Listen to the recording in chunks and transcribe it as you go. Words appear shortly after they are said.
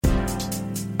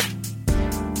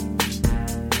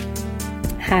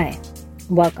Hi,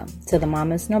 welcome to the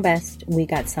Mamas Know Best We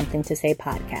Got Something to Say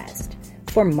podcast.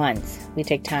 For months, we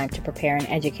take time to prepare and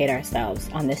educate ourselves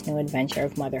on this new adventure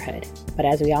of motherhood. But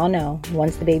as we all know,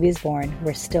 once the baby is born,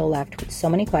 we're still left with so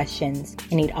many questions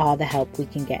and need all the help we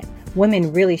can get.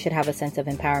 Women really should have a sense of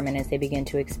empowerment as they begin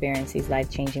to experience these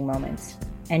life-changing moments.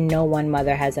 And no one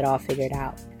mother has it all figured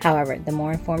out. However, the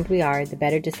more informed we are, the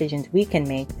better decisions we can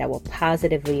make that will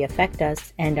positively affect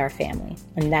us and our family.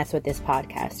 And that's what this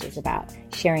podcast is about.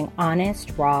 Sharing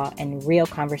honest, raw, and real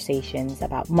conversations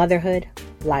about motherhood,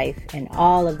 life, and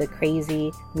all of the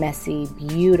crazy, messy,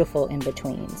 beautiful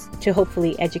in-betweens to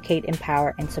hopefully educate,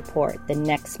 empower, and support the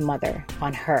next mother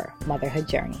on her motherhood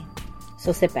journey.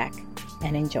 So sit back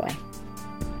and enjoy.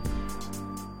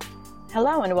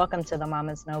 Hello and welcome to the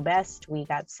Mamas Know Best We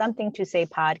Got Something to Say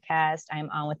podcast. I'm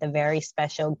on with a very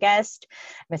special guest,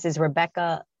 Mrs.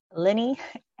 Rebecca Linney,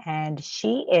 and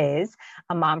she is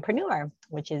a mompreneur,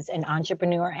 which is an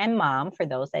entrepreneur and mom for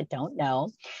those that don't know.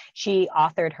 She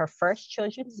authored her first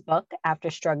children's book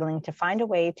after struggling to find a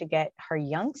way to get her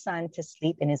young son to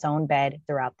sleep in his own bed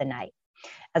throughout the night.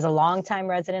 As a longtime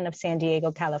resident of San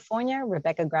Diego, California,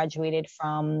 Rebecca graduated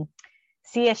from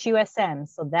CSUSM.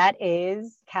 So that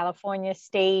is California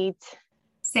State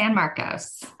San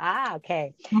Marcos.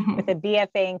 Okay. With a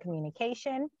BFA in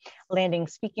communication, landing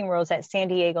speaking roles at San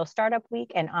Diego Startup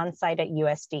Week and on-site at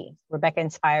USD. Rebecca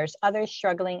inspires others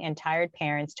struggling and tired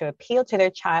parents to appeal to their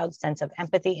child's sense of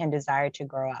empathy and desire to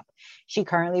grow up. She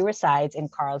currently resides in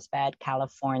Carlsbad,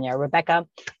 California. Rebecca,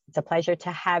 it's a pleasure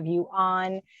to have you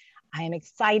on. I am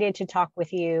excited to talk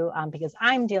with you because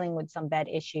I'm dealing with some bed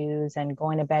issues and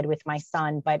going to bed with my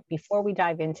son. But before we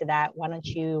dive into that, why don't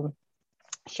you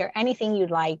share anything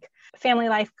you'd like, family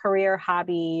life, career,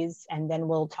 hobbies, and then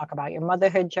we'll talk about your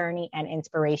motherhood journey and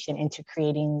inspiration into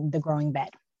creating the growing bed.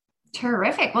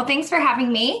 Terrific. Well, thanks for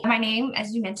having me. My name,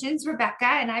 as you mentioned, is Rebecca,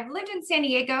 and I've lived in San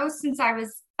Diego since I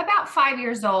was about 5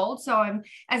 years old. So I'm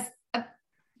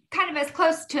kind of as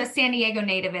close to a San Diego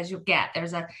native as you'll get.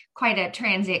 There's quite a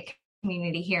transit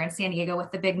community here in San Diego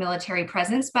with the big military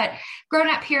presence, but grown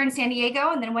up here in San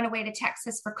Diego and then went away to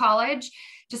Texas for college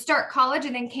to start college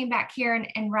and then came back here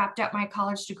and wrapped up my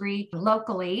college degree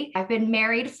locally. I've been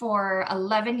married for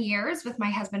 11 years with my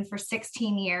husband for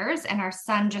 16 years and our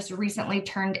son just recently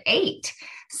turned 8.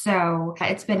 So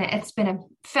it's been a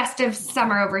festive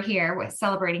summer over here with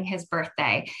celebrating his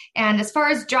birthday. And as far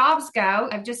as jobs go,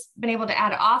 I've just been able to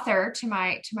add author to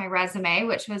my resume,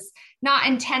 which was not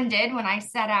intended when I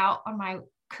set out on my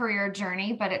career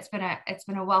journey, but it's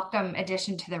been a welcome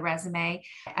addition to the resume.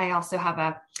 I also have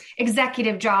a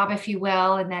executive job, if you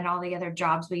will, and then all the other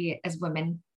jobs we as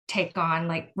women take on,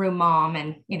 like room mom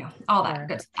and all that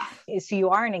good stuff. So you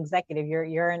are an executive.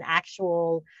 You're an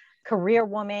actual career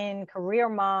woman, career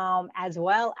mom, as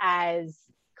well as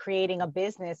creating a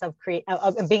business of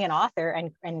being an author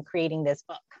and creating this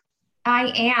book. I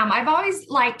am. I've always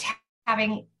liked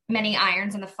having many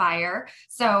irons in the fire.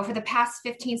 So for the past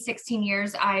 15, 16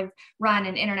 years, I've run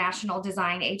an international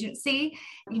design agency.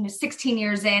 16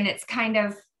 years in, it's kind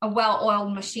of a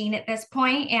well-oiled machine at this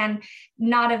point and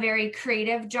not a very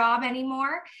creative job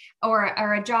anymore, or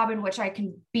a job in which I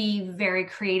can be very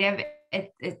creative.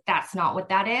 That's not what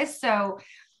that is. So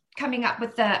coming up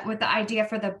with the idea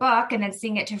for the book and then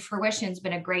seeing it to fruition has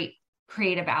been a great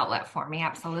creative outlet for me.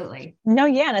 Absolutely. No,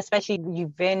 yeah. And especially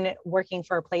you've been working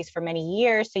for a place for many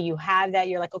years. So you have that,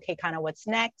 you're like, okay, kind of what's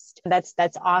next? That's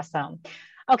awesome.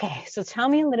 Okay. So tell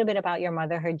me a little bit about your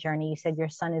motherhood journey. You said your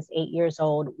son is 8 years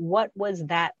old. What was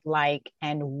that like?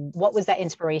 And what was that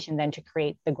inspiration then to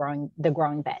create the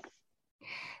growing bed?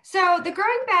 So The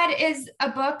Growing Bed is a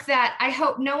book that I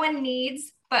hope no one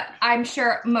needs, but I'm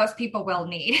sure most people will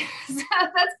need. So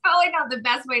that's probably not the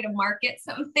best way to market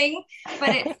something,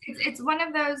 but it's one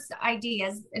of those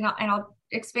ideas, and I'll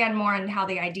expand more on how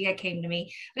the idea came to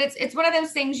me. But it's one of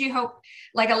those things you hope,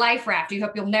 like a life raft, you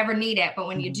hope you'll never need it, but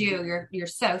when you do, you're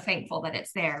so thankful that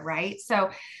it's there, right? So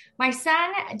my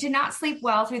son did not sleep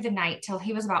well through the night till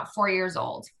he was about 4 years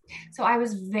old. So I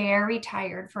was very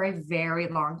tired for a very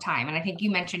long time. And I think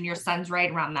you mentioned your son's right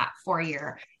around that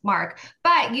 4-year mark,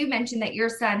 but you mentioned that your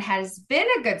son has been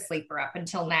a good sleeper up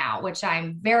until now, which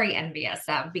I'm very envious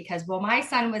of because, well, my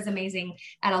son was amazing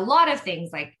at a lot of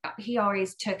things. Like he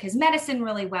always took his medicine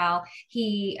really well.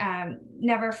 He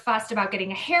never fussed about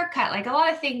getting a haircut, like a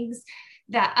lot of things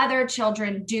that other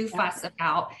children do fuss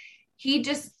about. He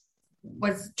just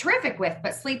was terrific with,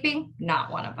 but sleeping,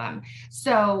 not one of them.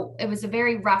 So it was a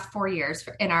very rough 4 years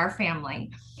in our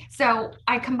family. So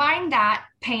I combined that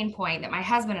pain point that my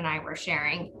husband and I were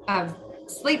sharing of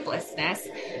sleeplessness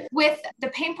with the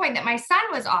pain point that my son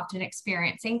was often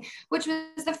experiencing, which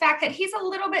was the fact that he's a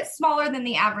little bit smaller than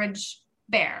the average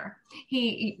bear.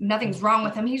 Nothing's wrong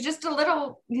with him. He's just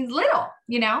he's little,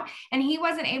 and he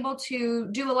wasn't able to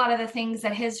do a lot of the things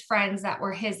that his friends that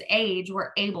were his age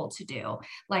were able to do,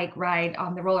 like ride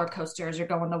on the roller coasters or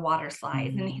go on the water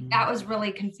slides. And that was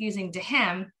really confusing to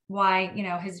him why,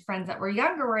 his friends that were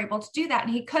younger were able to do that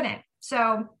and he couldn't.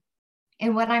 So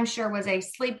in what I'm sure was a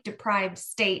sleep deprived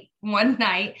state one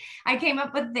night, I came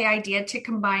up with the idea to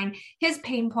combine his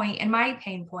pain point and my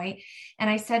pain point. And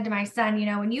I said to my son,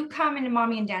 when you come into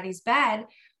mommy and daddy's bed,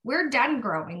 we're done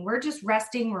growing. We're just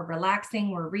resting. We're relaxing.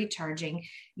 We're recharging.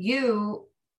 You,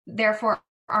 therefore,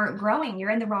 aren't growing. You're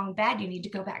in the wrong bed. You need to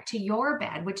go back to your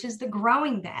bed, which is the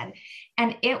growing bed.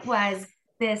 And it was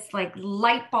this like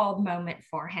light bulb moment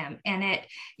for him. And it,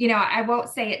 I won't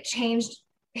say it changed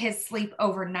his sleep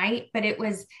overnight, but it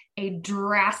was a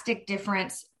drastic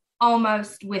difference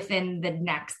almost within the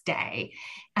next day.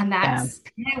 And that's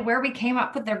kind of where we came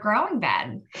up with their growing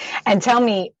bed. And tell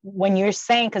me, when you're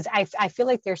saying, because I feel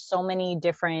like there's so many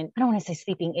different, I don't want to say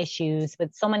sleeping issues,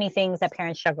 but so many things that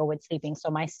parents struggle with sleeping. So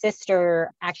my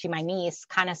sister, actually my niece,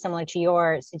 kind of similar to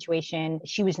your situation,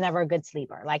 she was never a good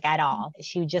sleeper, like at all.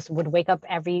 She just would wake up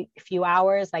every few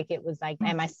hours. Like it was like,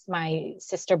 and my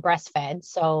sister breastfed.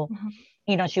 So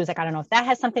she was like, I don't know if that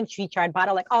has something. She tried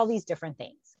bottle, like all these different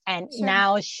things. And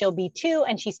now she'll be 2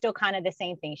 and she's still kind of the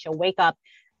same thing. She'll wake up.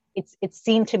 It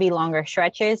seemed to be longer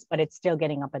stretches, but it's still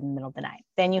getting up in the middle of the night.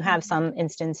 Then you have some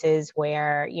instances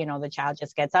where, the child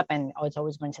just gets up and it's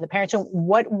always going to the parents. So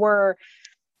what were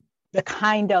the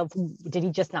did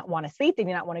he just not want to sleep? Did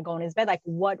he not want to go in his bed? Like,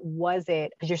 what was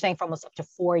it? Because you're saying for almost up to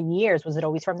 4 years, was it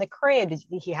always from the crib? Did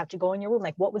he have to go in your room?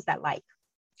 Like, what was that like?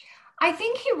 I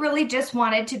think he really just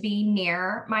wanted to be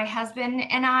near my husband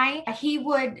and I. He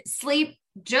would sleep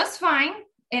just fine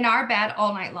in our bed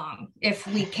all night long if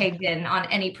we caved in on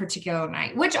any particular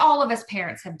night, which all of us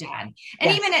parents have done.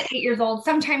 And even at 8 years old,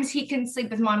 sometimes he can sleep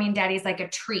with mommy and daddy as like a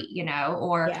treat,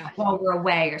 or while we're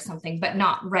away or something, but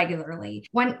not regularly.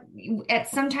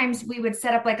 Sometimes we would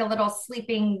set up like a little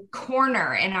sleeping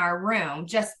corner in our room,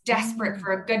 just desperate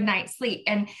for a good night's sleep.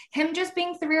 And him just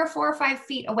being 3 or 4 or 5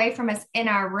 feet away from us in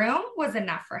our room was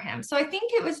enough for him. So I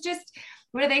think it was just,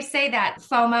 what do they say, that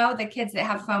FOMO, the kids that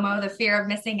have FOMO, the fear of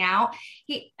missing out,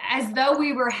 as though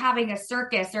we were having a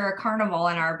circus or a carnival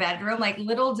in our bedroom. Like,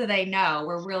 little do they know,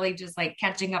 we're really just like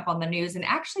catching up on the news and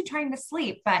actually trying to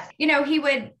sleep. But,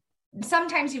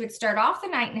 sometimes he would start off the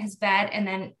night in his bed, and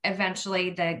then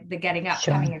eventually the getting up,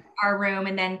 coming into our room.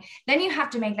 And then you have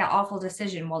to make that awful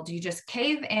decision. Well, do you just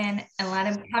cave in and let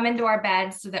him come into our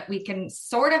bed so that we can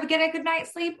sort of get a good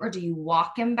night's sleep? Or do you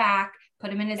walk him back,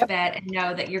 put him in his bed, and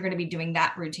know that you're going to be doing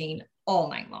that routine all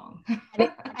night long?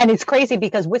 And it's crazy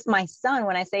because with my son,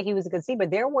 when I say he was a good sleeper,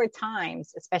 there were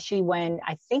times, especially when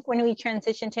we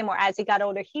transitioned him or as he got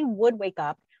older, he would wake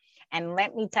up. And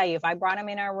let me tell you, if I brought him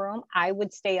in our room, I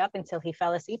would stay up until he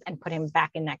fell asleep and put him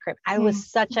back in that crib. I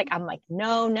was I'm like,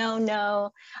 no,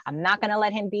 I'm not going to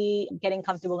let him be getting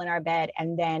comfortable in our bed.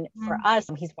 And then for us,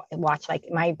 he's watched, like,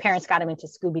 my parents got him into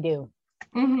Scooby-Doo.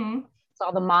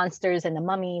 All the monsters and the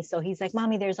mummies. So he's like,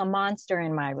 Mommy, there's a monster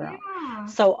in my room.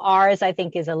 So ours, I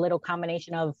think, is a little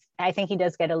combination of, I think he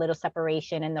does get a little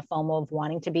separation in the FOMO of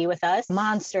wanting to be with us,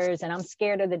 monsters, and I'm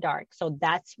scared of the dark. So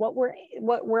that's where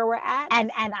we're at.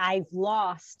 And I've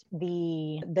lost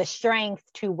the strength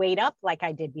to wait up like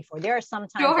I did before. There are some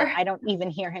times that I don't even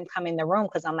hear him come in the room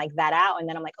because I'm like that out. And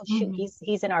then I'm like, oh shoot,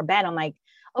 he's in our bed. I'm like,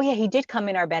 oh yeah, he did come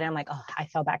in our bed. And I'm like, oh, I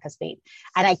fell back asleep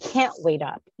and I can't wait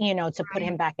up, to put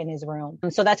him back in his room.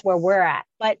 So that's where we're at.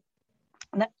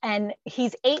 And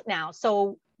he's 8 now.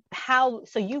 So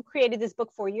you created this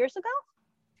book 4 years ago?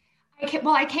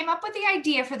 I came up with the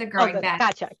idea for the growing bed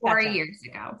 4 years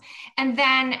ago. And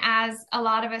then, as a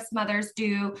lot of us mothers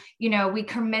do, we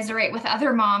commiserate with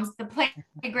other moms at the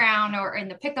playground or in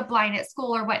the pickup line at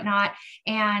school or whatnot.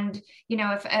 And,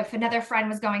 if another friend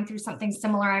was going through something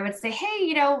similar, I would say,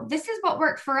 hey, this is what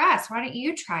worked for us. Why don't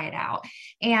you try it out?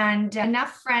 And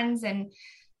enough friends and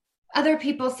other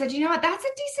people said, you know what, that's a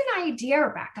decent idea,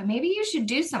 Rebecca. Maybe you should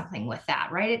do something with that.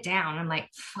 Write it down. I'm like,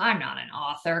 I'm not an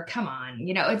author. Come on.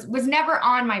 It was never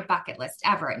on my bucket list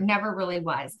ever. It never really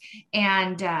was.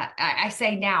 And I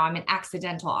say now I'm an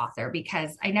accidental author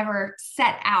because I never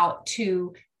set out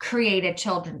to create a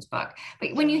children's book.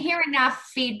 But when you hear enough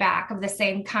feedback of the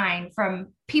same kind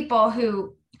from people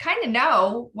who kind of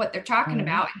know what they're talking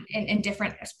about in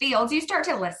different fields, you start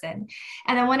to listen.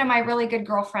 And then one of my really good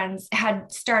girlfriends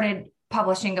had started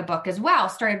publishing a book as well,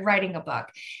 started writing a book.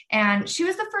 And she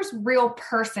was the first real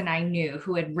person I knew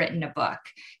who had written a book,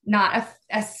 not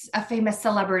a famous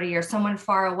celebrity or someone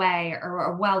far away or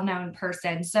a well-known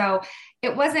person. So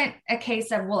it wasn't a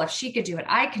case of, well, if she could do it,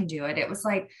 I can do it. It was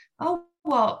like, oh,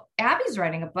 well, Abby's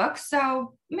writing a book,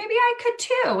 so maybe I could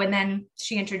too. And then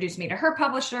she introduced me to her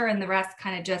publisher, and the rest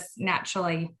kind of just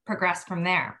naturally progressed from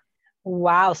there.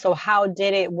 Wow. So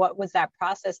what was that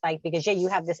process like? Because yeah, you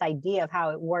have this idea of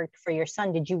how it worked for your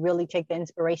son. Did you really take the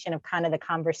inspiration of kind of the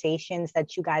conversations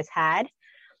that you guys had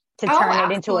to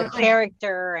turn it into a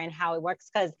character and how it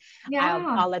works? Because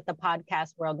I'll let the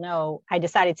podcast world know, I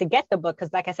decided to get the book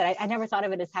because, like I said, I never thought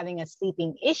of it as having a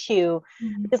sleeping issue,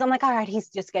 because I'm like, all right, he's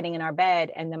just getting in our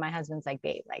bed. And then my husband's like,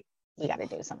 babe, like, we got to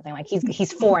do something. Like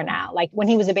he's 4 now. Like when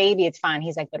he was a baby, it's fine.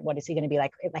 He's like, but what is he going to be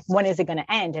like? Like, when is it going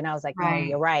to end? And I was like, no,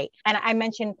 you're right. And I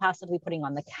mentioned possibly putting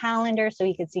on the calendar so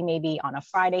he could see maybe on a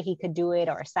Friday he could do it,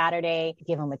 or a Saturday,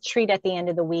 give him a treat at the end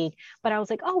of the week. But I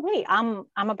was like, oh wait, I'm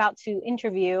about to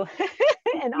interview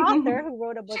an author who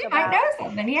wrote a book about. Might know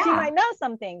something. Yeah, she might know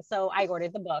something. So I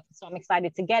ordered the book. So I'm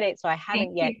excited to get it. So I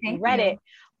haven't yet read it.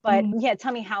 But yeah,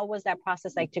 tell me, how was that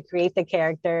process like to create the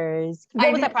characters?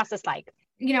 What was that process like?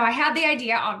 You know, I had the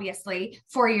idea obviously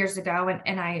 4 years ago,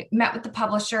 and I met with the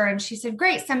publisher, and she said,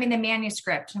 great, send me the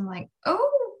manuscript. I'm like,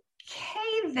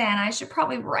 okay, then I should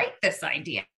probably write this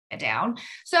idea down.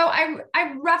 So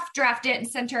I rough drafted it and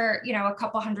sent her, you know, a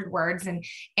couple hundred words, and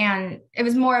it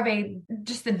was more of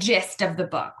just the gist of the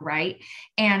book. Right.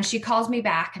 And she calls me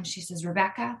back and she says,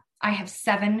 Rebecca, I have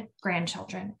 7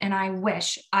 grandchildren and I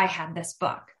wish I had this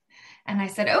book. And I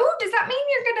said, oh, does that mean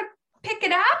you're going to pick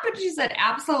it up? And she said,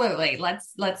 absolutely.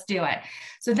 Let's do it.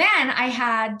 So then I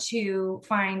had to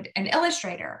find an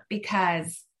illustrator,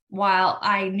 because while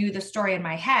I knew the story in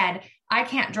my head, I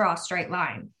can't draw a straight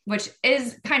line, which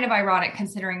is kind of ironic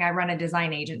considering I run a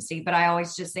design agency, but I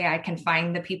always just say I can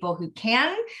find the people who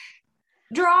can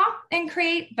draw and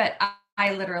create, but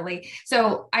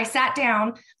so I sat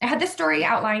down, I had the story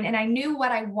outlined, and I knew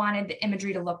what I wanted the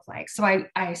imagery to look like. So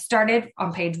I started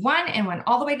on page 1 and went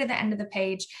all the way to the end of the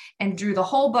page and drew the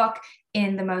whole book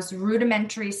in the most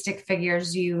rudimentary stick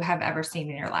figures you have ever seen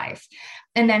in your life.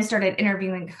 And then started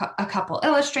interviewing a couple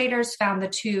illustrators, found the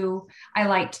 2 I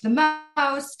liked the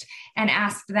most, and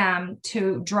asked them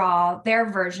to draw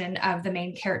their version of the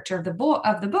main character of the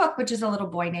book, which is a little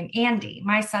boy named Andy.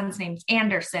 My son's name's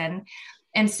Anderson.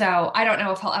 And so I don't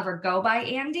know if he'll ever go by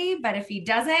Andy, but if he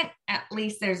doesn't, at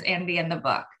least there's Andy in the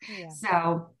book. Yeah.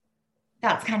 So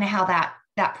that's kind of how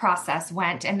that process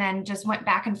went. And then just went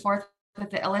back and forth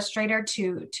with the illustrator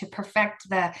to perfect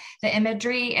the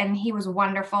imagery. And he was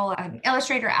wonderful, an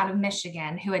illustrator out of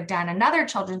Michigan who had done another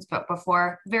children's book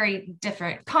before, very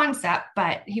different concept,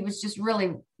 but he was just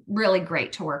really, really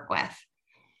great to work with.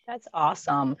 That's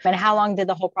awesome. And how long did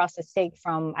the whole process take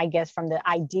from the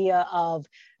idea of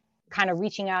kind of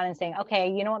reaching out and saying, okay,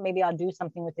 you know what, maybe I'll do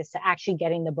something with this, to actually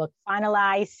getting the book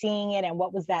finalized, seeing it? And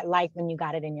what was that like when you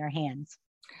got it in your hands?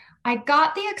 I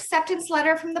got the acceptance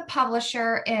letter from the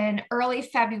publisher in early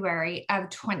February of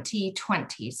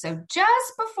 2020. So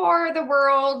just before the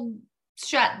world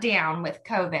shut down with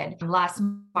COVID last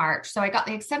March. So I got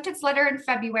the acceptance letter in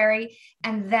February,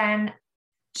 and then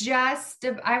just,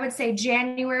 I would say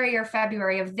January or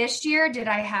February of this year, did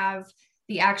I have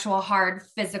the actual hard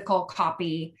physical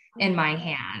copy in my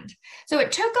hand. So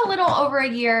it took a little over a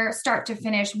year, start to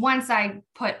finish, once I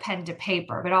put pen to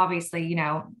paper. But obviously, you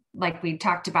know, like we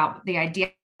talked about, the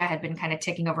idea had been kind of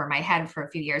ticking over my head for a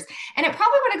few years. And it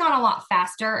probably would have gone a lot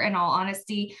faster, in all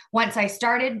honesty, once I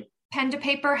started pen to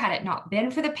paper, had it not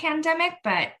been for the pandemic.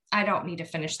 But I don't need to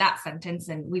finish that sentence.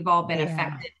 And we've all been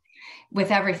affected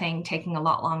with everything taking a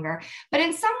lot longer. But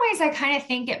in some ways, I kind of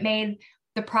think it made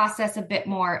the process a bit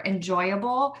more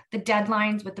enjoyable. The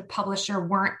deadlines with the publisher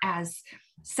weren't as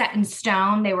set in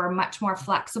stone. They were much more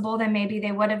flexible than maybe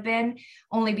they would have been,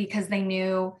 only because they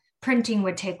knew printing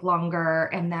would take longer,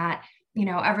 and that, you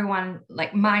know, everyone,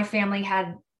 like my family,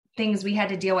 had things we had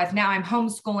to deal with. Now I'm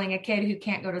homeschooling a kid who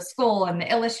can't go to school, and the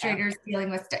illustrators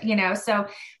dealing with, you know, so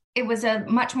it was a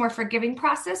much more forgiving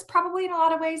process, probably in a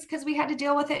lot of ways, because we had to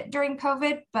deal with it during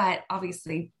COVID. But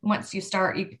obviously, once you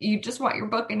start, you just want your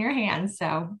book in your hands.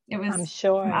 So it was, I'm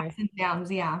sure, ups and downs.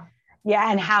 Yeah.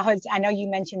 Yeah. And I know you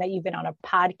mentioned that you've been on a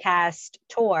podcast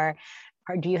tour.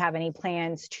 Or do you have any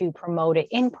plans to promote it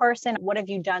in person? What have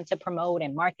you done to promote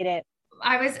and market it?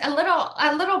 I was a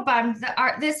little bummed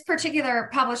that this particular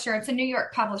publisher, it's a New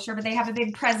York publisher, but they have a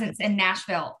big presence in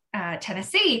Nashville,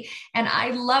 Tennessee. And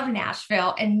I love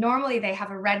Nashville. And normally they have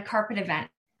a red carpet event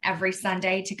every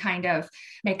Sunday to kind of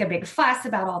make a big fuss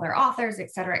about all their authors,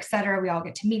 et cetera, et cetera. We all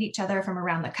get to meet each other from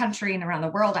around the country and around the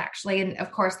world, actually. And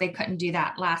of course, they couldn't do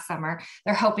that last summer.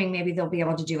 They're hoping maybe they'll be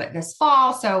able to do it this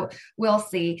fall. So we'll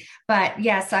see. But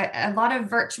yes, a lot of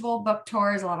virtual book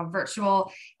tours, a lot of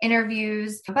virtual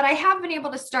interviews. But I have been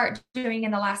able to start doing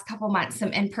in the last couple months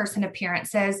some in-person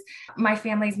appearances. My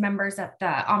family's members at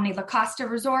the Omni La Costa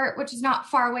Resort, which is not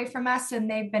far away from us, and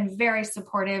they've been very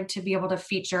supportive to be able to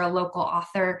feature a local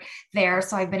author there.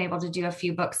 So I've been able to do a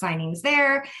few book signings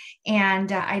there.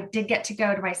 And I did get to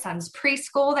go to my son's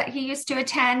preschool that he used to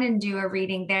attend and do a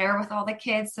reading there with all the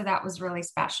kids. So that was really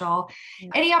special.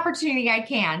 Any opportunity I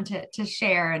can to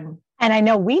share. And I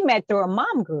know we met through a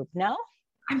mom group, no?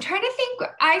 I'm trying to think.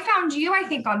 I found you, I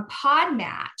think, on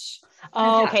Podmatch.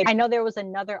 Oh, okay. I know there was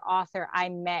another author I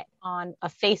met on a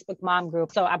Facebook mom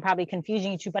group. So I'm probably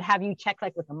confusing you two, but have you checked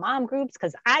like with the mom groups?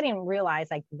 Because I didn't realize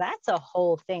like that's a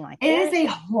whole thing. Like it is a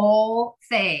whole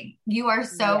thing. You are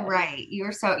so right.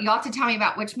 You'll have to tell me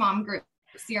about which mom groups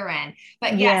you're in.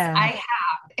 But yes, I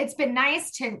have. It's been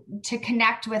nice to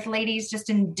connect with ladies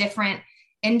just in different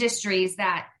industries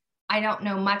that I don't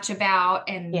know much about,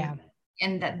 and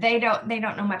that they don't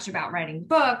know much about writing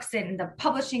books and the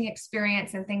publishing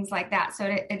experience and things like that. So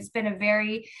it's been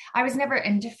I was never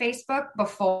into Facebook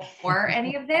before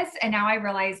any of this. And now I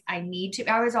realize I need to.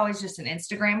 I was always just an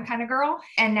Instagram kind of girl.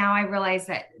 And now I realize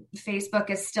that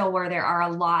Facebook is still where there are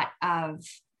a lot of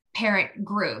parent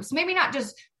groups, maybe not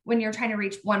just when you're trying to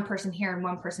reach one person here and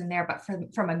one person there, but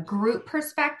from a group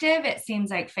perspective, it seems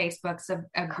like Facebook's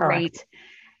a great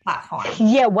platform.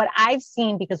 Yeah, what I've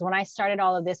seen, because when I started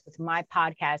all of this with my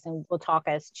podcast, and we'll talk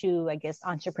as two, I guess,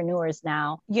 entrepreneurs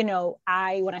now, when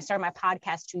I started my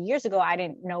podcast 2 years ago, I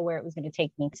didn't know where it was going to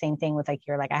take me. Same thing with like,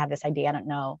 you're like, I have this idea, I don't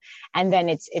know. And then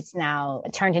it's now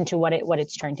turned into what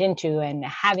it's turned into, and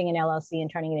having an LLC and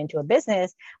turning it into a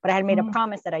business. But I had made a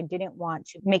promise that I didn't want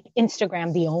to make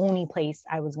Instagram the only place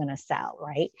I was going to sell,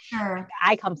 right? Sure.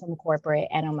 I come from corporate,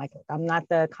 and I'm like, I'm not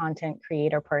the content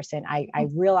creator person. I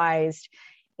realized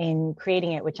in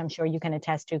creating it, which I'm sure you can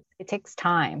attest to, it takes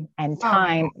time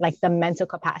like the mental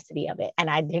capacity of it. And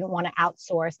I didn't want to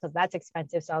outsource because that's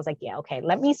expensive. So I was like, yeah, okay,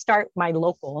 let me start my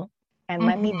local and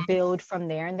let me build from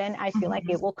there. And then I feel like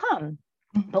it will come.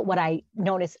 But what I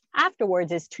noticed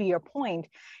afterwards is, to your point,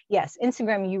 yes,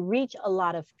 Instagram, you reach a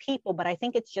lot of people, but I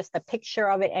think it's just a picture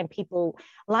of it and people,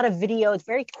 a lot of videos,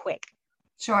 very quick.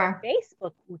 Sure.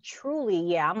 Facebook,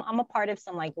 truly, I'm a part of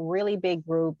some like really big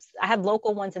groups. I have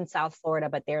local ones in South Florida,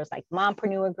 but there's like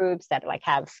mompreneur groups that like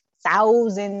have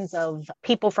thousands of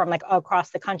people from like across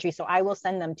the country. So I will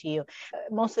send them to you.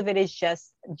 Most of it is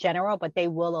just general, but they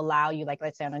will allow you, like,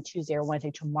 let's say on a Tuesday or Wednesday,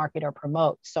 to market or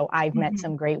promote. So I've met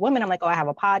some great women. I'm like, oh, I have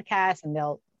a podcast, and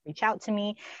they'll reach out to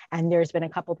me. And there's been a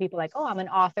couple of people like, oh, I'm an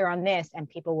author on this, and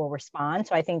people will respond.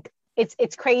 So I think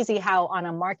it's crazy how, on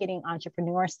a marketing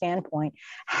entrepreneur standpoint,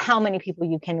 how many people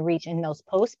you can reach in those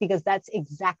posts, because that's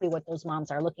exactly what those moms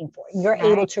are looking for. You're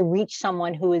able to reach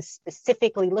someone who is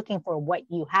specifically looking for what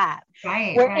you have.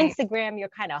 Where Instagram, you're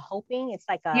kind of hoping it's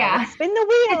like spin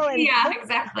the wheel and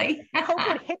exactly.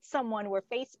 hope it hits someone. Where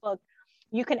Facebook,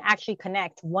 you can actually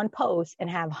connect one post and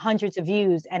have hundreds of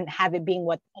views and have it being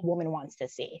what a woman wants to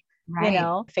see. Right.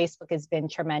 Facebook has been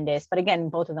tremendous, but again,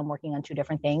 both of them working on two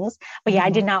different things. But I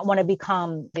did not want to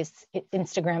become this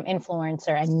Instagram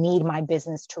influencer and need my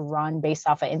business to run based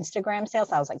off of Instagram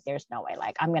sales. I was like, there's no way,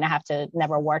 like, I'm going to have to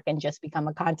never work and just become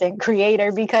a content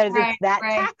creator, because it's that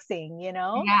taxing,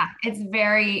 Yeah. It's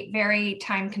very, very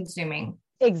time consuming.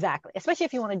 Exactly. Especially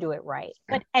if you want to do it right.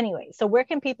 But anyway, so where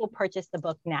can people purchase the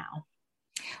book now?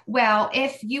 Well,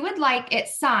 if you would like it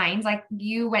signed, like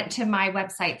you went to my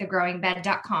website,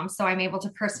 thegrowingbed.com, so I'm able to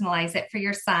personalize it for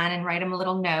your son and write him a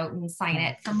little note and sign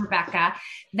it from Rebecca,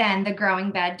 then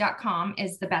thegrowingbed.com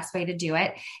is the best way to do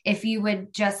it. If you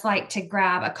would just like to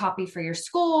grab a copy for your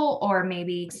school or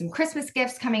maybe some Christmas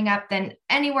gifts coming up, then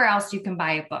anywhere else you can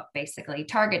buy a book, basically.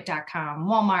 Target.com,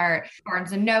 Walmart,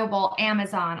 Barnes & Noble,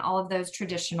 Amazon, all of those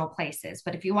traditional places.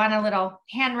 But if you want a little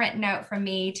handwritten note from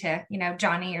me to,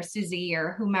 Johnny or Susie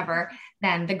or whomever,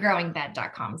 then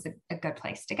thegrowingbed.com is a good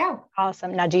place to go.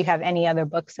 Awesome. Now, do you have any other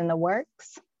books in the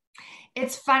works?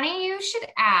 It's funny you should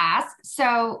ask.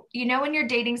 So, when you're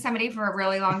dating somebody for a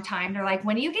really long time, they're like,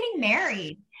 when are you getting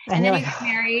married? And then you get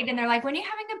married and they're like, when are you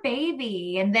having a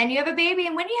baby? And then you have a baby,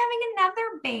 and when are you having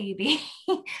another baby?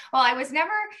 Well, I was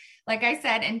never, like I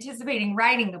said, anticipating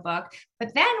writing a book.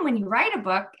 But then when you write a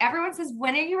book, everyone says,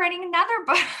 when are you writing another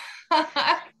book?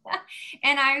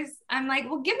 And I'm like,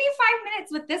 well, give me 5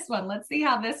 minutes with this one. Let's see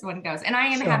how this one goes. And I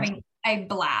am having a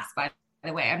blast, by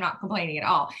the way. I'm not complaining at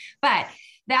all. But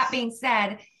that being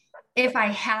said, if I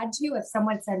had to, if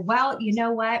someone said, well, you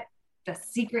know what? The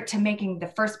secret to making the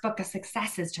first book a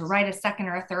success is to write a second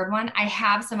or a third one. I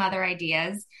have some other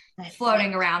ideas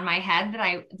floating around my head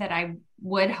that I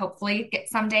would hopefully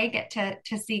get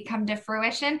to see come to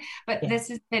fruition. But this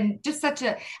has been just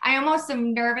I almost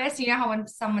am nervous. You know how when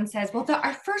someone says, well,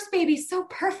 our first baby's so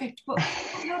perfect, but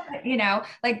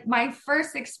like my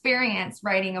first experience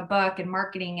writing a book and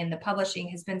marketing and the publishing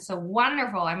has been so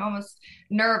wonderful. I'm almost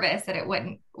nervous that it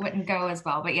wouldn't go as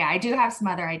well. But yeah, I do have some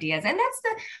other ideas. And that's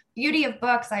the beauty of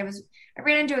books. I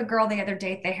ran into a girl the other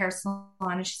day at the hair salon,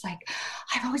 and she's like,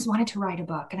 I've always wanted to write a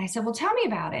book. And I said, well, tell me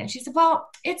about it. And she said, well,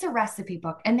 it's a recipe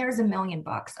book and there's a million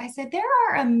books. I said, there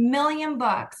are a million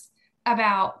books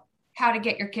about how to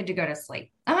get your kid to go to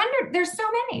sleep. 100, there's so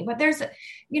many, but there's,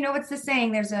 what's the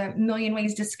saying? There's a million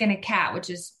ways to skin a cat, which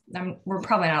is, we're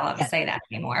probably not allowed to say that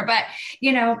anymore, but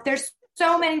there's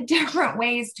so many different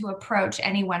ways to approach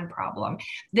any one problem.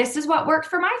 This is what worked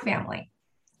for my family.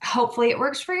 Hopefully it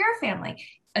works for your family.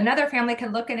 Another family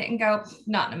could look at it and go,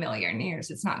 not in a million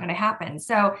years, it's not going to happen.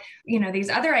 So, these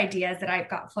other ideas that I've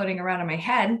got floating around in my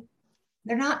head,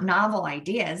 they're not novel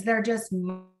ideas. They're just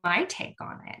my take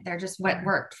on it. They're just what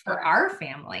worked for our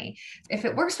family. If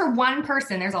it works for one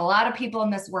person, there's a lot of people in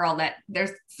this world that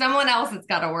there's someone else it's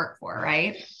got to work for,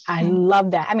 right? I love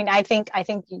that. I mean, I think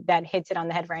that hits it on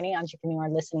the head for any entrepreneur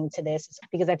listening to this,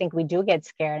 because I think we do get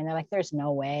scared and they're like, there's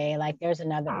no way, like there's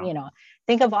another,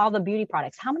 think of all the beauty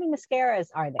products. How many mascaras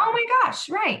are there? Oh my gosh.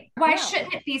 Right. Why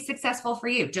shouldn't it be successful for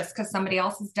you just because somebody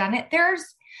else has done it?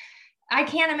 I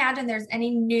can't imagine there's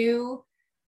any new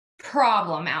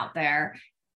problem out there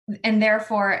and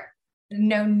therefore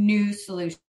no new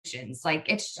solutions. Like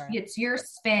it's your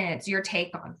spin, it's your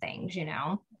take on things,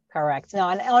 Correct. No,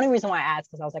 and the only reason why I asked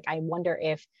is I was like, I wonder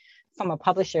if from a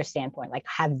publisher standpoint, like,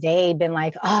 have they been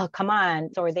like, oh, come on?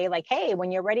 So are they like, hey,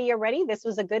 when you're ready, you're ready. This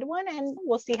was a good one. And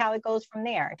we'll see how it goes from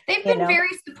there. They've been very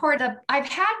supportive. I've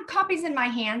had copies in my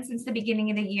hand since the beginning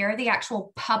of the year. The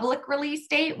actual public release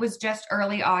date was just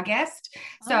early August.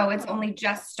 So it's only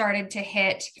just started to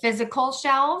hit physical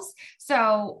shelves.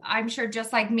 So I'm sure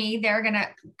just like me, they're going to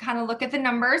kind of look at the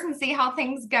numbers and see how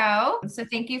things go. So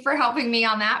thank you for helping me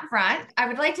on that front. I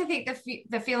would like to think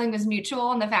the feeling was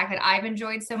mutual, and the fact that I've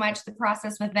enjoyed so much the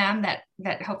process with them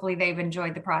that hopefully they've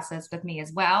enjoyed the process with me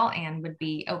as well and would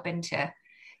be open to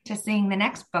seeing the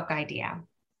next book idea.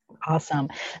 Awesome.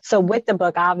 So with the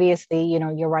book, obviously,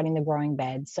 you're writing The Growing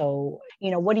Bed. So,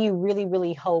 what do you really,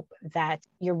 really hope that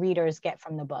your readers get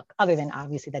from the book, other than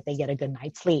obviously that they get a good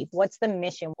night's sleep? What's the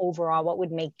mission overall? What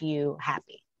would make you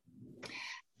happy?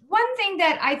 One thing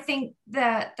that I think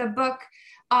the book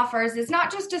offers is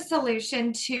not just a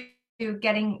solution to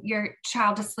getting your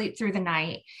child to sleep through the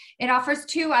night. It offers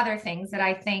two other things that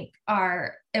I think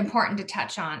are important to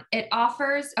touch on. It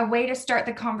offers a way to start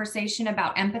the conversation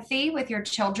about empathy with your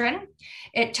children.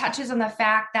 It touches on the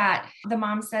fact that the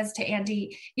mom says to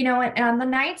Andy, on the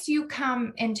nights you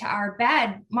come into our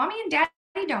bed, mommy and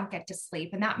daddy don't get to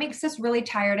sleep. And that makes us really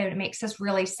tired and it makes us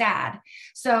really sad.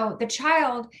 So the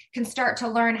child can start to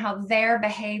learn how their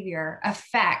behavior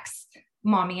affects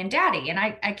mommy and daddy. And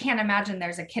I can't imagine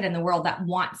there's a kid in the world that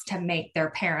wants to make their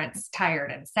parents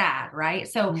tired and sad, right?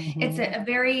 So it's a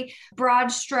very broad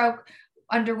stroke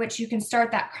under which you can start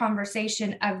that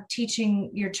conversation of teaching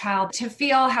your child to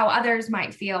feel how others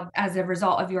might feel as a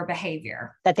result of your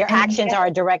behavior. That their actions are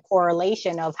a direct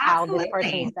correlation of how this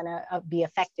person is going to be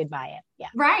affected by it. Yeah.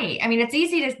 Right. I mean, it's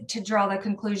easy to draw the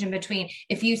conclusion between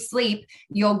if you sleep,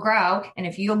 you'll grow. And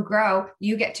if you'll grow,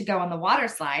 you get to go on the water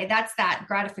slide. That's that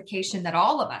gratification that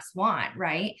all of us want.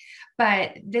 Right.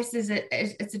 But this is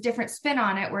it's a different spin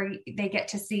on it where they get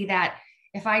to see that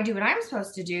if I do what I'm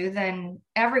supposed to do, then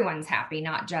everyone's happy,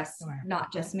 not just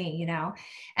me,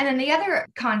 And then the other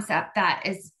concept that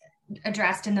is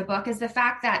addressed in the book is the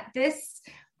fact that this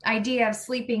idea of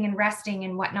sleeping and resting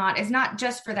and whatnot is not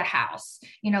just for the house.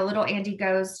 Little Andy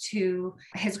goes to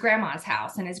his grandma's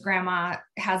house and his grandma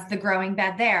has the growing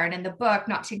bed there. And in the book,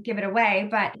 not to give it away,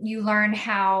 but you learn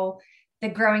how the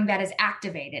growing bed is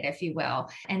activated, if you will,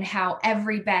 and how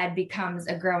every bed becomes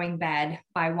a growing bed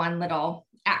by one little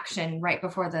action right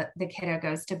before the kiddo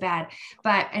goes to bed.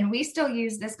 And we still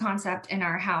use this concept in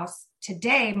our house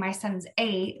today. My son's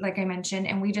 8, like I mentioned,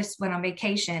 and we just went on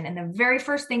vacation. And the very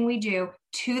first thing we do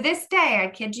to this day, I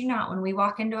kid you not, when we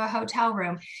walk into a hotel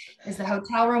room, is the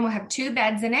hotel room will have 2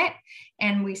 beds in it.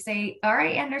 And we say, all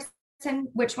right, Anderson,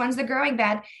 which one's the growing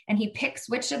bed? And he picks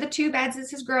which of the 2 beds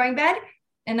is his growing bed.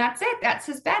 And that's it. That's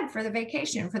his bed for the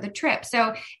vacation, for the trip.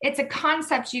 So it's a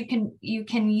concept you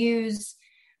can use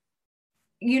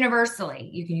universally.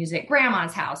 You can use it at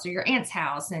grandma's house or your aunt's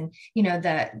house. And,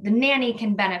 the nanny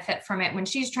can benefit from it when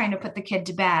she's trying to put the kid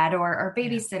to bed, or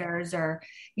babysitters, or,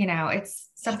 it's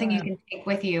something you can take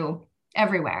with you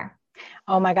everywhere.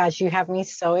 Oh my gosh, you have me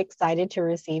so excited to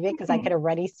receive it, because I could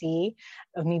already see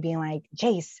of me being like,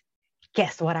 Jace,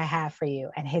 guess what I have for you?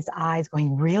 And his eyes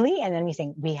going, really? And then me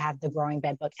saying, we have the Growing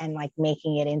Bed book, and like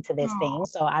making it into this thing.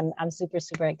 So I'm super,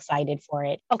 super excited for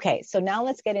it. Okay. So now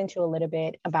let's get into a little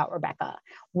bit about Rebecca.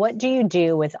 What do you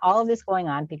do with all of this going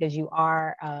on? Because you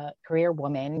are a career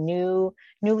woman,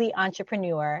 newly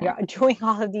entrepreneur. You're doing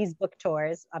all of these book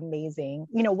tours. Amazing.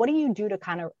 What do you do to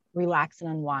kind of relax and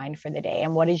unwind for the day?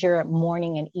 And what does your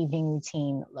morning and evening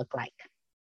routine look like?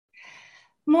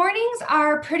 Mornings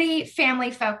are pretty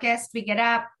family focused. We get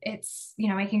up, it's,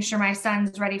 making sure my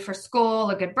son's ready for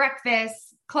school, a good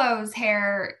breakfast, clothes,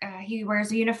 hair. He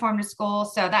wears a uniform to school.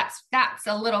 So that's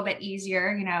a little bit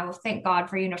easier, thank God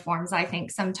for uniforms, I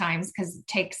think sometimes, because it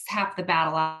takes half the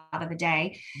battle out of the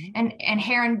day, and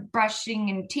hair and brushing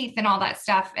and teeth and all that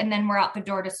stuff. And then we're out the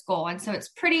door to school. And so it's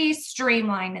pretty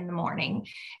streamlined in the morning.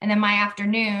 And then my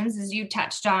afternoons, as you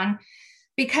touched on,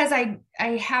 because I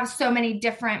have so many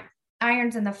different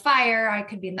irons in the fire. I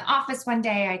could be in the office one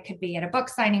day. I could be at a book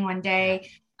signing one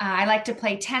day. I like to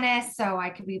play tennis. So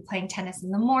I could be playing tennis in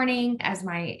the morning as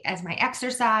my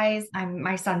exercise. I'm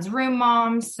my son's room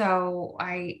mom. So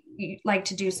I like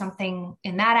to do something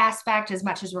in that aspect as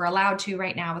much as we're allowed to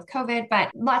right now with COVID, but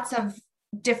lots of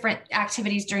different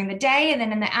activities during the day. And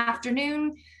then in the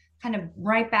afternoon, kind of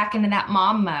right back into that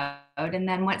mom mode. And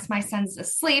then once my son's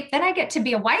asleep, then I get to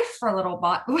be a wife for a little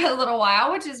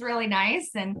while, which is really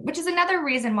nice. And which is another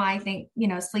reason why I think,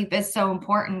 sleep is so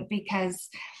important, because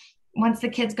once the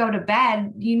kids go to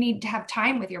bed, you need to have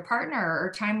time with your partner,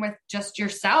 or time with just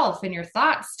yourself and your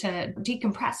thoughts to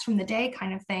decompress from the day,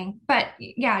 kind of thing. But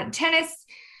yeah, tennis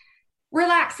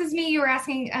relaxes me. You were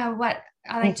asking what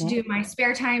I like to do in my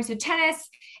spare time. So tennis,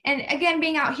 and again,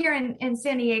 being out here in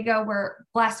San Diego, we're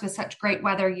blessed with such great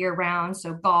weather year round.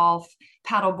 So golf,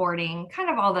 paddle boarding,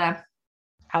 kind of all the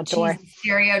outdoor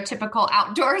stereotypical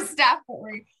outdoor stuff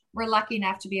that we're lucky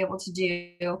enough to be able to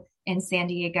do in San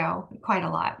Diego quite a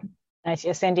lot. Nice.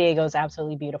 Yeah, San Diego is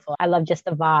absolutely beautiful. I love just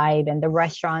the vibe and the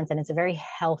restaurants, and it's a very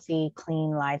healthy, clean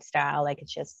lifestyle. Like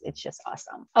it's just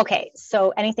awesome. Okay.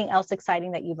 So anything else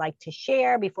exciting that you'd like to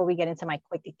share before we get into my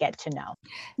quick get to know?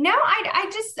 No,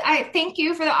 I thank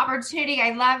you for the opportunity.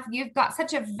 I love, you've got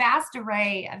such a vast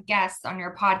array of guests on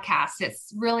your podcast.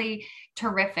 It's really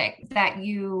terrific that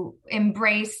you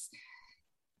embrace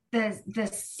this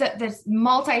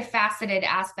multifaceted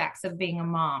aspects of being a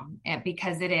mom,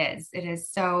 because it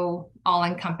is so all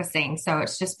encompassing. So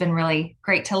it's just been really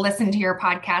great to listen to your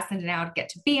podcast and to now get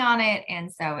to be on it.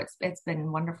 And so it's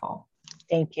been wonderful.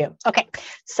 Thank you. Okay.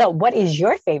 So what is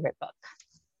your favorite book?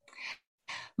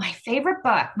 My favorite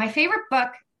book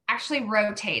actually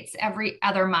rotates every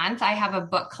other month. I have a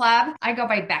book club. I go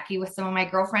by Becky with some of my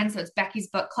girlfriends. So it's Becky's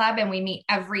Book Club, and we meet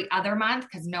every other month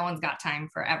because no one's got time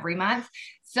for every month.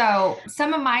 So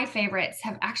some of my favorites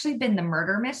have actually been the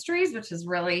murder mysteries, which is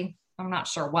really, I'm not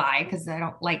sure why, because I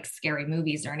don't like scary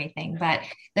movies or anything, but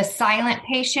The Silent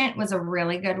Patient was a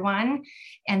really good one.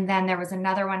 And then there was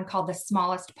another one called The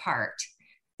Smallest Part.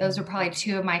 Those are probably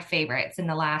two of my favorites in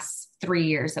the last 3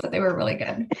 years. So they were really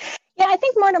good. Yeah, I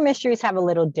think murder mysteries have a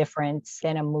little difference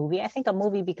than a movie. I think a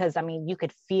movie, because you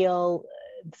could feel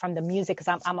from the music,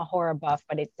 because I'm a horror buff,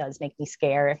 but it does make me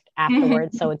scared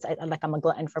afterwards. So it's like I'm a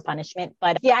glutton for punishment.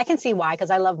 But yeah, I can see why,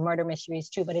 because I love murder mysteries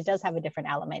too, but it does have a different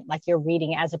element. Like you're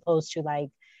reading as opposed to like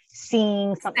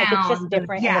seeing something. Like it's just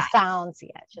different. Yeah. And the sounds,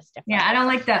 yeah, it's just different. Yeah, I don't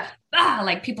like the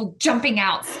like people jumping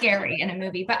out scary in a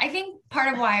movie. But I think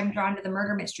part of why I'm drawn to the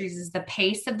murder mysteries is the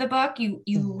pace of the book.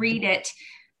 You read it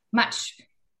much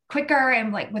quicker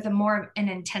and like with an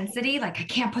intensity, like I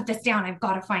can't put this down, I've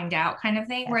got to find out kind of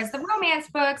thing. Whereas the romance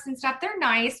books and stuff, they're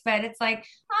nice, but it's like,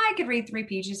 I could read 3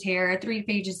 pages here, 3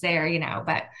 pages there,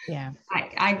 but yeah,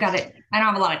 I've got it. I don't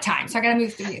have a lot of time. So I got to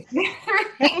move through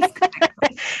things.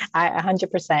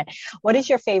 100%. What is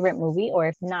your favorite movie? Or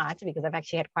if not, because I've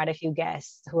actually had quite a few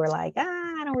guests who are like,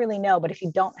 I don't really know, but if you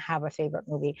don't have a favorite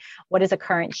movie, what is a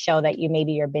current show that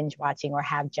you're binge watching or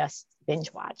have just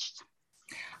binge watched?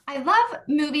 I love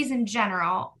movies in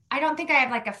general. I don't think I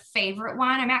have like a favorite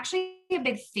one. I'm actually a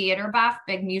big theater buff,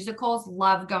 big musicals,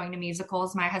 love going to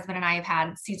musicals. My husband and I have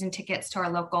had season tickets to our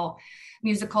local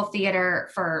musical theater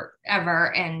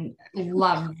forever and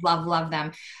love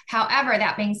them. However,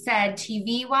 that being said,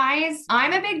 TV wise,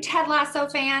 I'm a big Ted Lasso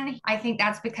fan. I think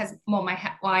that's because,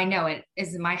 I know it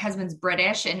is my husband's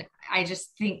British. And I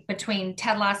just think between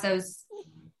Ted Lasso's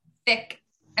thick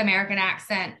American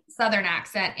accent, Southern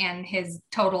accent and his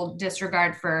total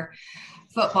disregard for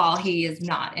football, he is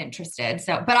not interested.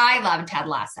 So, but I love Ted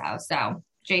Lasso. So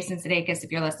Jason Sudeikis,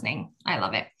 if you're listening, I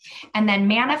love it. And then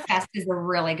Manifest is a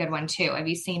really good one too. Have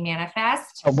you seen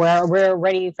Manifest? We're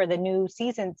ready for the new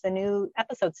seasons, the new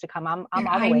episodes to come. I'm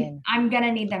all the way in. I'm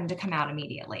gonna need them to come out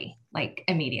immediately, like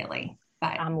immediately.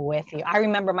 But I'm with you. I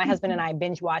remember my husband and I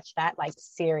binge watched that like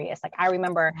serious. Like I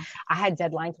remember I had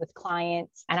deadlines with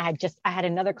clients and I had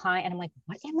another client and I'm like,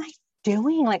 what am I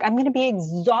doing? Like I'm going to be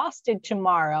exhausted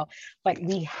tomorrow, but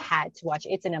we had to watch it.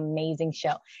 It's an amazing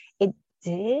show. It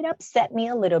did upset me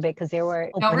a little bit because there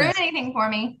were don't ruin anything for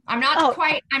me. I'm not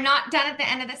done at the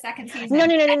end of the second season.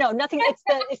 No, nothing.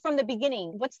 It's from the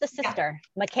beginning. What's the sister? Yeah.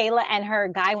 Michaela and her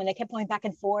guy, when they kept going back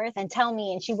and forth and tell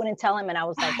me, and she wouldn't tell him, and I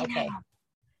was like, okay.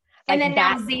 And then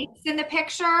now Zeke's in the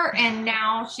picture and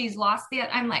now she's lost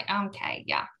I'm like, okay,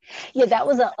 yeah. Yeah, that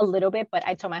was a little bit, but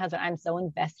I told my husband, I'm so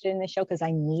invested in the show because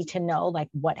I need to know like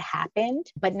what happened.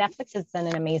 But Netflix has done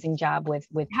an amazing job with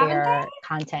their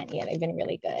content. Yeah, they've been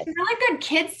really good. Really good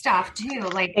kid stuff too.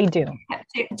 Like they do.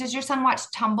 Does your son watch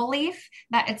Tumbleleaf?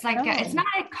 That it's like, it's not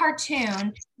a cartoon.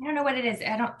 I don't know what it is.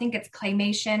 I don't think it's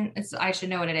claymation. I should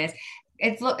know what it is.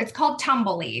 It's called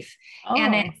Tumbleleaf,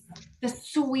 and it's the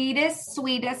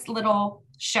sweetest little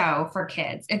show for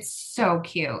kids. It's so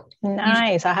cute.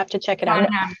 Nice. I'll have to check it out.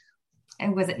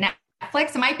 And was it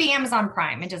Netflix? It might be Amazon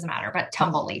Prime. It doesn't matter, but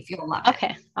Tumbleleaf, you'll love it.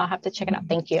 Okay. I'll have to check it out.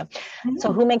 Thank you. Mm-hmm.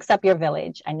 So who makes up your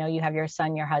village? I know you have your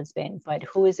son, your husband, but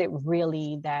who is it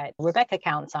really that Rebecca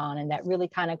counts on and that really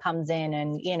kind of comes in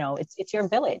and, it's your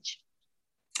village?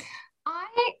 I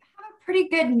have a pretty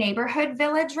good neighborhood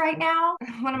village right now.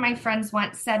 One of my friends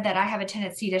once said that I have a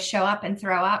tendency to show up and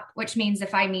throw up, which means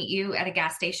if I meet you at a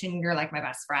gas station, you're like my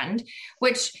best friend,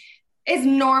 which is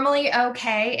normally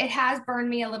okay. It has burned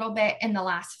me a little bit in the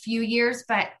last few years,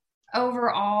 but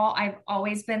overall, I've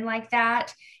always been like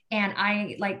that. And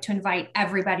I like to invite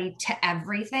everybody to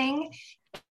everything.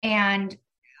 And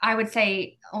I would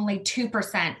say only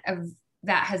 2% of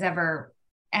that has ever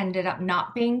ended up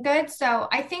not being good. So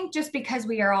I think just because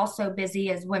we are all so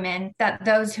busy as women, that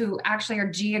those who actually are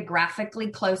geographically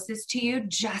closest to you,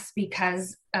 just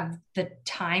because of the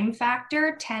time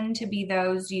factor, tend to be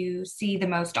those you see the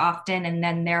most often and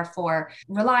then therefore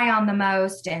rely on the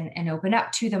most and open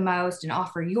up to the most and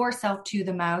offer yourself to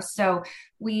the most. So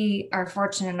we are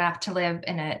fortunate enough to live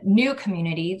in a new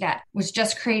community that was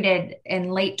just created in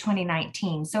late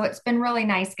 2019. So it's been really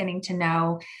nice getting to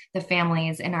know the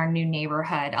families in our new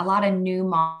neighborhood, a lot of new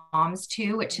moms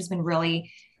too, which has been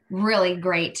really, really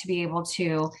great to be able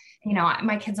to,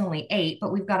 my kid's only 8,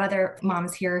 but we've got other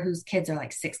moms here whose kids are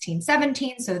like 16,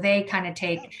 17. So they kind of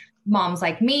take moms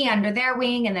like me under their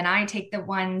wing. And then I take the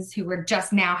ones who were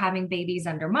just now having babies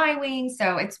under my wing.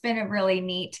 So it's been a really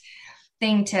neat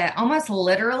thing to almost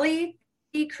literally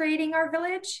be creating our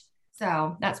village.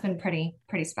 So that's been pretty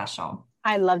special.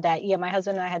 I love that. Yeah, my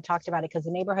husband and I had talked about it because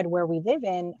the neighborhood where we live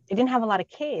in, it didn't have a lot of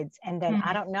kids. And then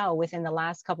I don't know, within the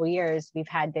last couple of years, we've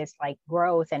had this like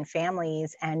growth and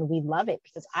families, and we love it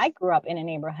because I grew up in a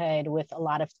neighborhood with a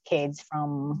lot of kids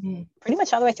from pretty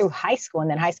much all the way through high school.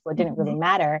 And then high school, it didn't really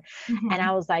matter. And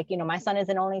I was like, my son is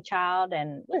an only child,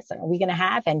 and listen, are we going to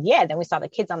have? And yeah, then we saw the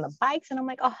kids on the bikes and I'm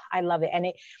like, oh, I love it. And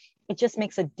it just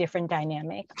makes a different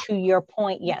dynamic. To your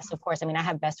point, yes, of course. I mean, I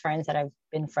have best friends that I've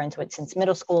been friends with since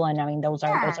middle school. And I mean, those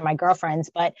are my girlfriends,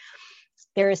 but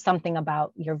there is something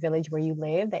about your village where you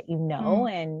live that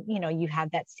and, you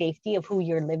have that safety of who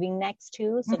you're living next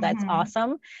to. So that's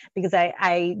awesome, because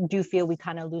I do feel we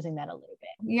kind of losing that a little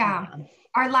bit. Yeah.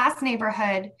 Our last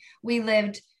neighborhood, we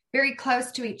lived very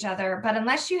close to each other, but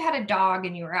unless you had a dog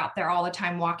and you were out there all the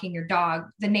time walking your dog,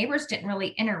 the neighbors didn't really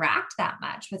interact that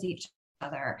much with each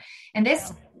other. In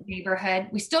this neighborhood,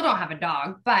 we still don't have a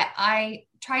dog, but I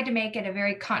tried to make it a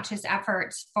very conscious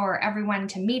effort for everyone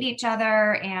to meet each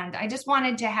other. And I just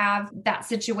wanted to have that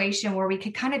situation where we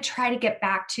could kind of try to get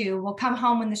back to, we'll come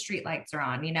home when the street lights are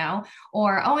on,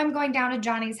 or, oh, I'm going down to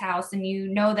Johnny's house.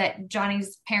 And that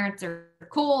Johnny's parents are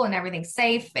cool and everything's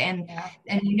safe. And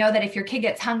that if your kid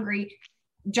gets hungry,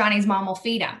 Johnny's mom will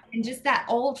feed him. And just that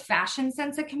old fashioned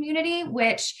sense of community,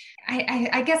 which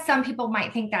I guess some people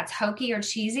might think that's hokey or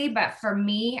cheesy, but for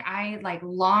me, I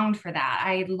longed for that.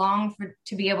 I longed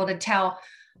to be able to tell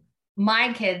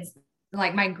my kids,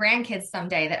 like my grandkids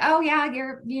someday, that, oh yeah,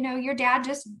 your dad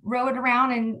just rode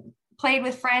around and played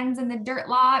with friends in the dirt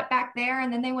lot back there.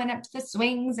 And then they went up to the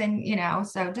swings and,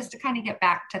 so just to kind of get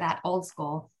back to that old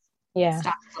school. Yeah.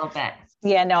 stop a little bit.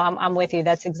 Yeah, no, I'm with you.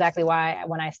 That's exactly why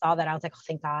when I saw that, I was like, oh,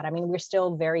 thank God. I mean, we're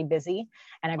still very busy.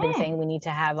 And I've been Mm, saying we need to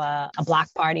have a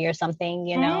block party or something,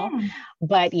 mm,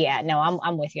 But yeah, no,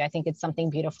 I'm with you. I think it's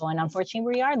something beautiful. And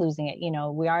unfortunately, we are losing it.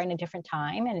 We are in a different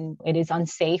time and it is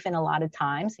unsafe in a lot of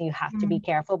times. So you have to be mm.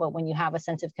 careful. But when you have a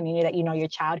sense of community that, your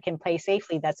child can play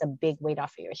safely, that's a big weight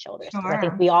off of your shoulders. Because I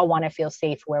think Sure. we all want to feel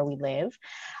safe where we live.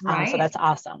 So Right. that's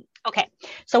awesome. Okay.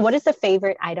 So what is the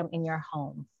favorite item in your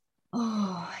home?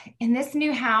 Oh, in this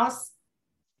new house,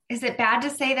 is it bad to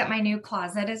say that my new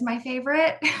closet is my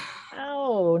favorite?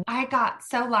 Oh, I got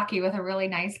so lucky with a really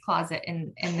nice closet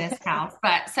in this house.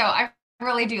 But so I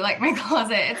really do like my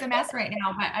closet. It's a mess right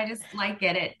now, but I just like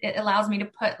it. It allows me to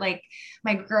put like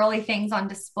my girly things on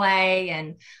display,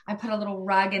 and I put a little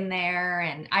rug in there,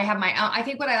 and I have my own. I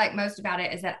think what I like most about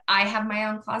it is that I have my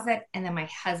own closet and then my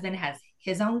husband has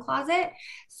his own closet.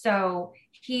 So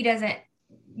he doesn't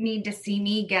need to see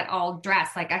me get all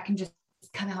dressed. Like I can just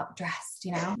come out dressed,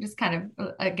 just kind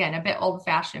of again a bit old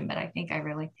fashioned, but I think I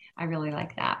really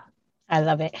like that. I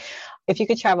love it. If you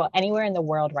could travel anywhere in the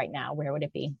world right now, where would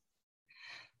it be?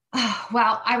 Oh,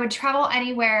 well, I would travel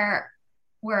anywhere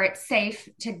where it's safe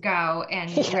to go and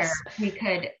where Yes. we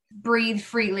could breathe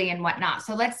freely and whatnot.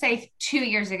 So let's say 2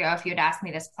 years ago, if you had asked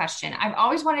me this question, I've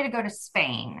always wanted to go to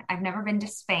Spain. I've never been to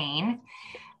Spain.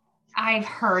 I've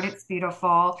heard it's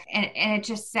beautiful and it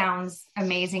just sounds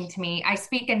amazing to me. I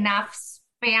speak enough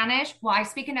Spanish. Well, I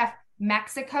speak enough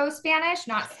Mexico Spanish,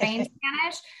 not Spain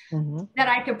Spanish, Mhm. that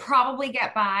I could probably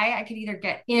get by. I could either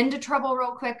get into trouble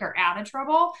real quick or out of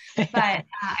trouble. But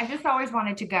I just always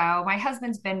wanted to go. My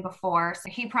husband's been before, so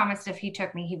he promised if he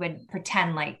took me, he would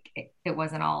pretend like it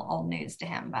wasn't all news to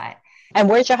him. But And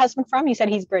where's your husband from? You said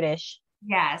he's British.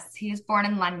 yes, he was born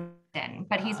in London,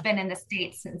 but he's Uh, been in the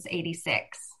States since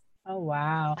 86. oh,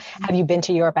 wow. Have you been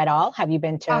to Europe at all? Have you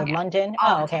been Oh to yeah, London?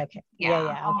 all Oh, the okay, time. okay. Yeah, Yeah,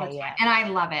 yeah, all the okay, time. yeah. And I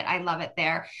love it. I love it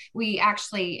there. We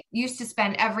actually used to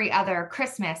spend every other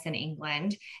Christmas in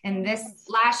England. And this Yes.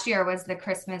 last year was the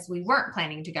Christmas we weren't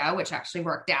planning to go, which actually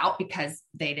worked out because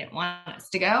they didn't want us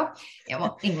to go. Yeah,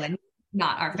 well, England,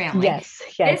 not our family. Yes,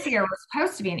 This yes. year was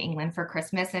supposed to be in England for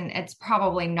Christmas, and it's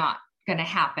probably not going to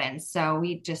happen. So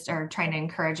we just are trying to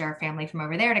encourage our family from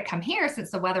over there to come here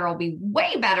since the weather will be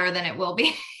way better than it will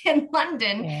be in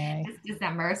London Yeah, this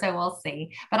December. So we'll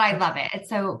see. But I love it. It's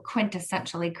so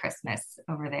quintessentially Christmas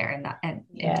over there in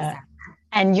yeah. December.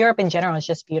 And Europe in general is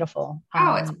just beautiful.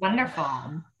 Oh, it's wonderful.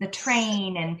 The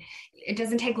train, and it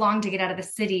doesn't take long to get out of the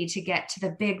city to get to the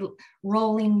big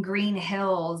rolling green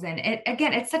hills. And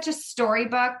it's such a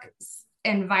storybook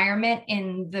environment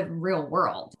in the real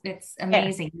world. It's Yeah.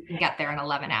 amazing. You can get there in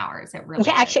 11 hours. It really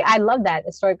Yeah, is. actually, I love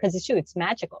that story because it's true. It's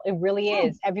magical. It really Mm,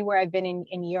 is. Everywhere I've been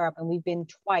in Europe, and we've been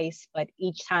twice, but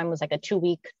each time was like a 2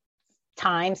 week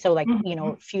time. So like,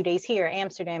 mhm, a few days here,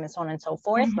 Amsterdam and so on and so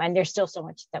forth. mhm. And there's still so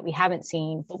much that we haven't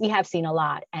seen, but we have seen a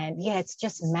lot. And yeah, it's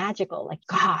just magical. Like,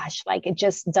 gosh, like it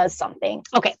just does something.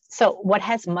 Okay. So what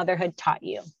has motherhood taught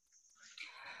you?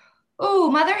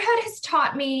 Oh, motherhood has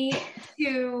taught me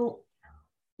to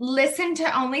listen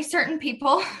to only certain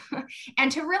people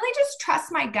and to really just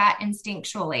trust my gut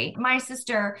instinctually. My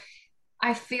sister,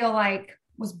 I feel like,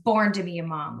 was born to be a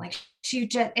mom. Like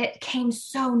it came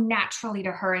so naturally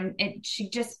to her, and she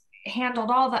just handled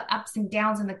all the ups and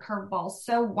downs and the curveballs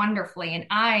so wonderfully. And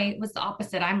I was the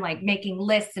opposite. I'm like making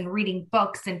lists and reading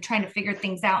books and trying to figure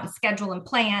things out and schedule and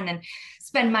plan and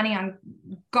spend money on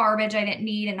garbage I didn't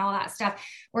need and all that stuff.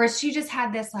 Whereas she just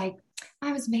had this like,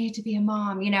 I was made to be a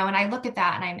mom, and I look at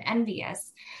that and I'm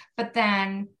envious. But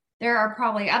then there are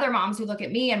probably other moms who look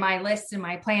at me and my lists and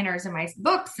my planners and my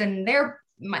books, and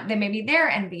maybe they're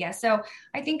envious. So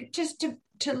I think just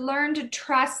to learn to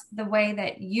trust the way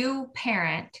that you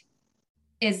parent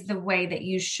is the way that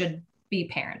you should be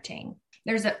parenting.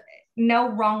 There's no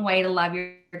wrong way to love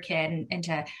your kid and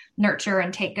to nurture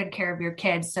and take good care of your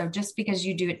kids. So just because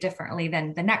you do it differently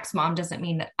than the next mom doesn't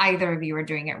mean that either of you are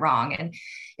doing it wrong. And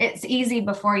it's easy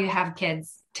before you have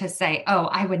kids to say, oh,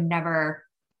 I would never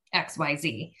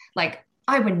XYZ. Like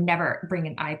I would never bring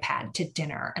an iPad to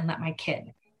dinner and let my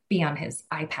kid be on his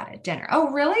iPad at dinner.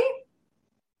 Oh, really?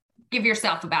 Give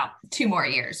yourself about 2 more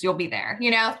years. You'll be there,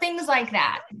 things like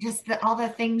that. Just all the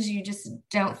things you just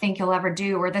don't think you'll ever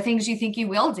do, or the things you think you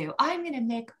will do. I'm going to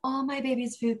make all my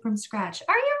baby's food from scratch.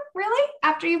 Are you really?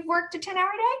 After you've worked a 10-hour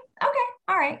day? Okay.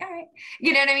 All right. All right.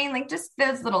 You know what I mean? Like just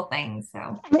those little things.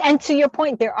 So, And to your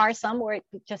point, there are some where it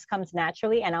just comes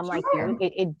naturally. And I'm like you, sure.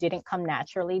 it didn't come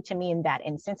naturally to me in that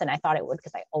instance. And I thought it would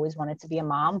because I always wanted to be a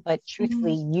mom. But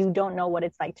truthfully, Mhm. you don't know what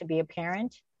it's like to be a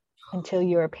parent until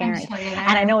you're a parent. Until you're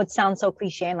And I there. know it sounds so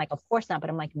cliche and like, of course not, but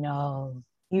I'm like, no,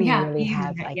 You really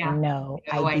have no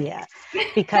idea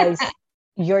because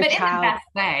your child, in the best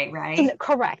way, right?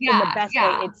 Correct. In the best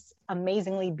way. It's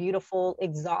amazingly beautiful,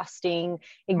 exhausting,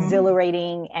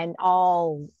 exhilarating, and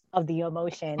all of the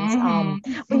emotions.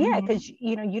 But yeah, because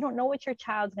you don't know what your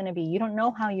child's going to be. You don't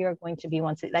know how you're going to be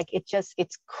once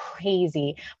it's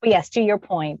crazy. But yes, to your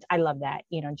point, I love that.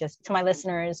 Just to my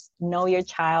listeners, know your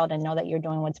child and know that you're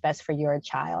doing what's best for your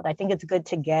child. I think it's good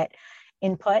to get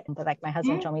input, but like my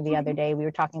husband told me the other day, we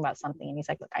were talking about something and he's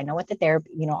like, look, I know what the therapy,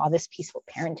 all this peaceful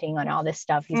parenting and all this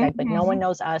stuff. He's like, but no one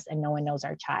knows us and no one knows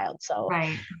our child. So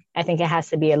I think it has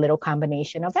to be a little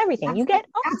combination of everything. You get,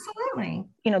 absolutely.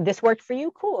 This worked for you.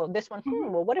 Cool. This one,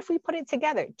 well, what if we put it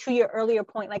together? To your earlier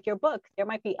point, like your book, there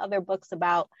might be other books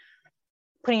about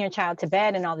putting your child to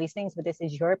bed and all these things, but this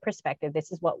is your perspective.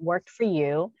 This is what worked for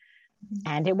you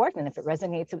and it worked. And if it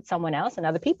resonates with someone else and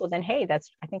other people, then hey, I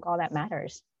think all that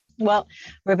matters. Well,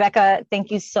 Rebecca,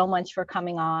 thank you so much for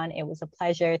coming on. It was a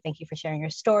pleasure. Thank you for sharing your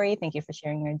story. Thank you for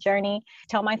sharing your journey.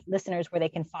 Tell my listeners where they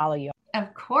can follow you.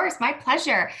 Of course, my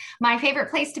pleasure. My favorite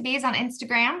place to be is on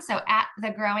Instagram. So at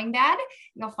The Growing Bed,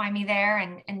 you'll find me there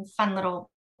and fun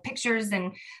little pictures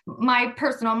and my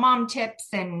personal mom tips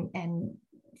and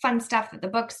fun stuff that the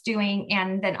book's doing.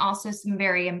 And then also some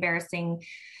very embarrassing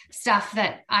stuff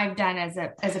that I've done as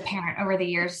a parent over the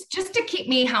years, just to keep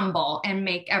me humble and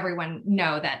make everyone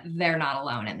know that they're not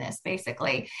alone in this,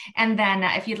 basically. And then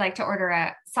if you'd like to order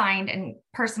a signed and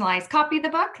personalized copy of the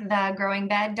book,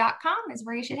 thegrowingbed.com is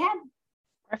where you should head.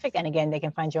 Perfect. And again, they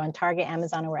can find you on Target,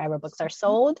 Amazon, or wherever books are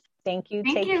sold. Thank you.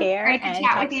 Take care. Great to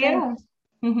chat with you.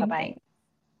 Bye-bye.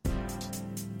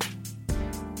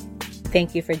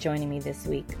 Thank you for joining me this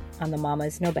week on the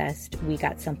Mamas Know Best We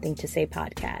Got Something to Say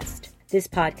podcast. This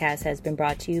podcast has been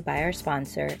brought to you by our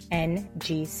sponsor,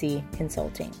 NGC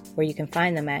Consulting, where you can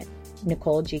find them at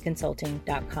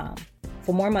NicoleGConsulting.com.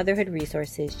 For more motherhood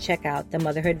resources, check out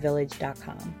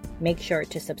themotherhoodvillage.com. Make sure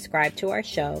to subscribe to our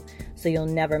show so you'll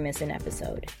never miss an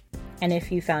episode. And if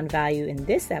you found value in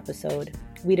this episode,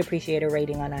 we'd appreciate a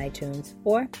rating on iTunes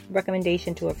or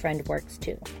recommendation to a friend works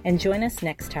too. And join us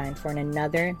next time for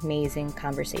another amazing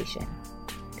conversation.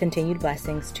 Continued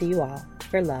blessings to you all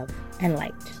for love and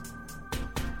light.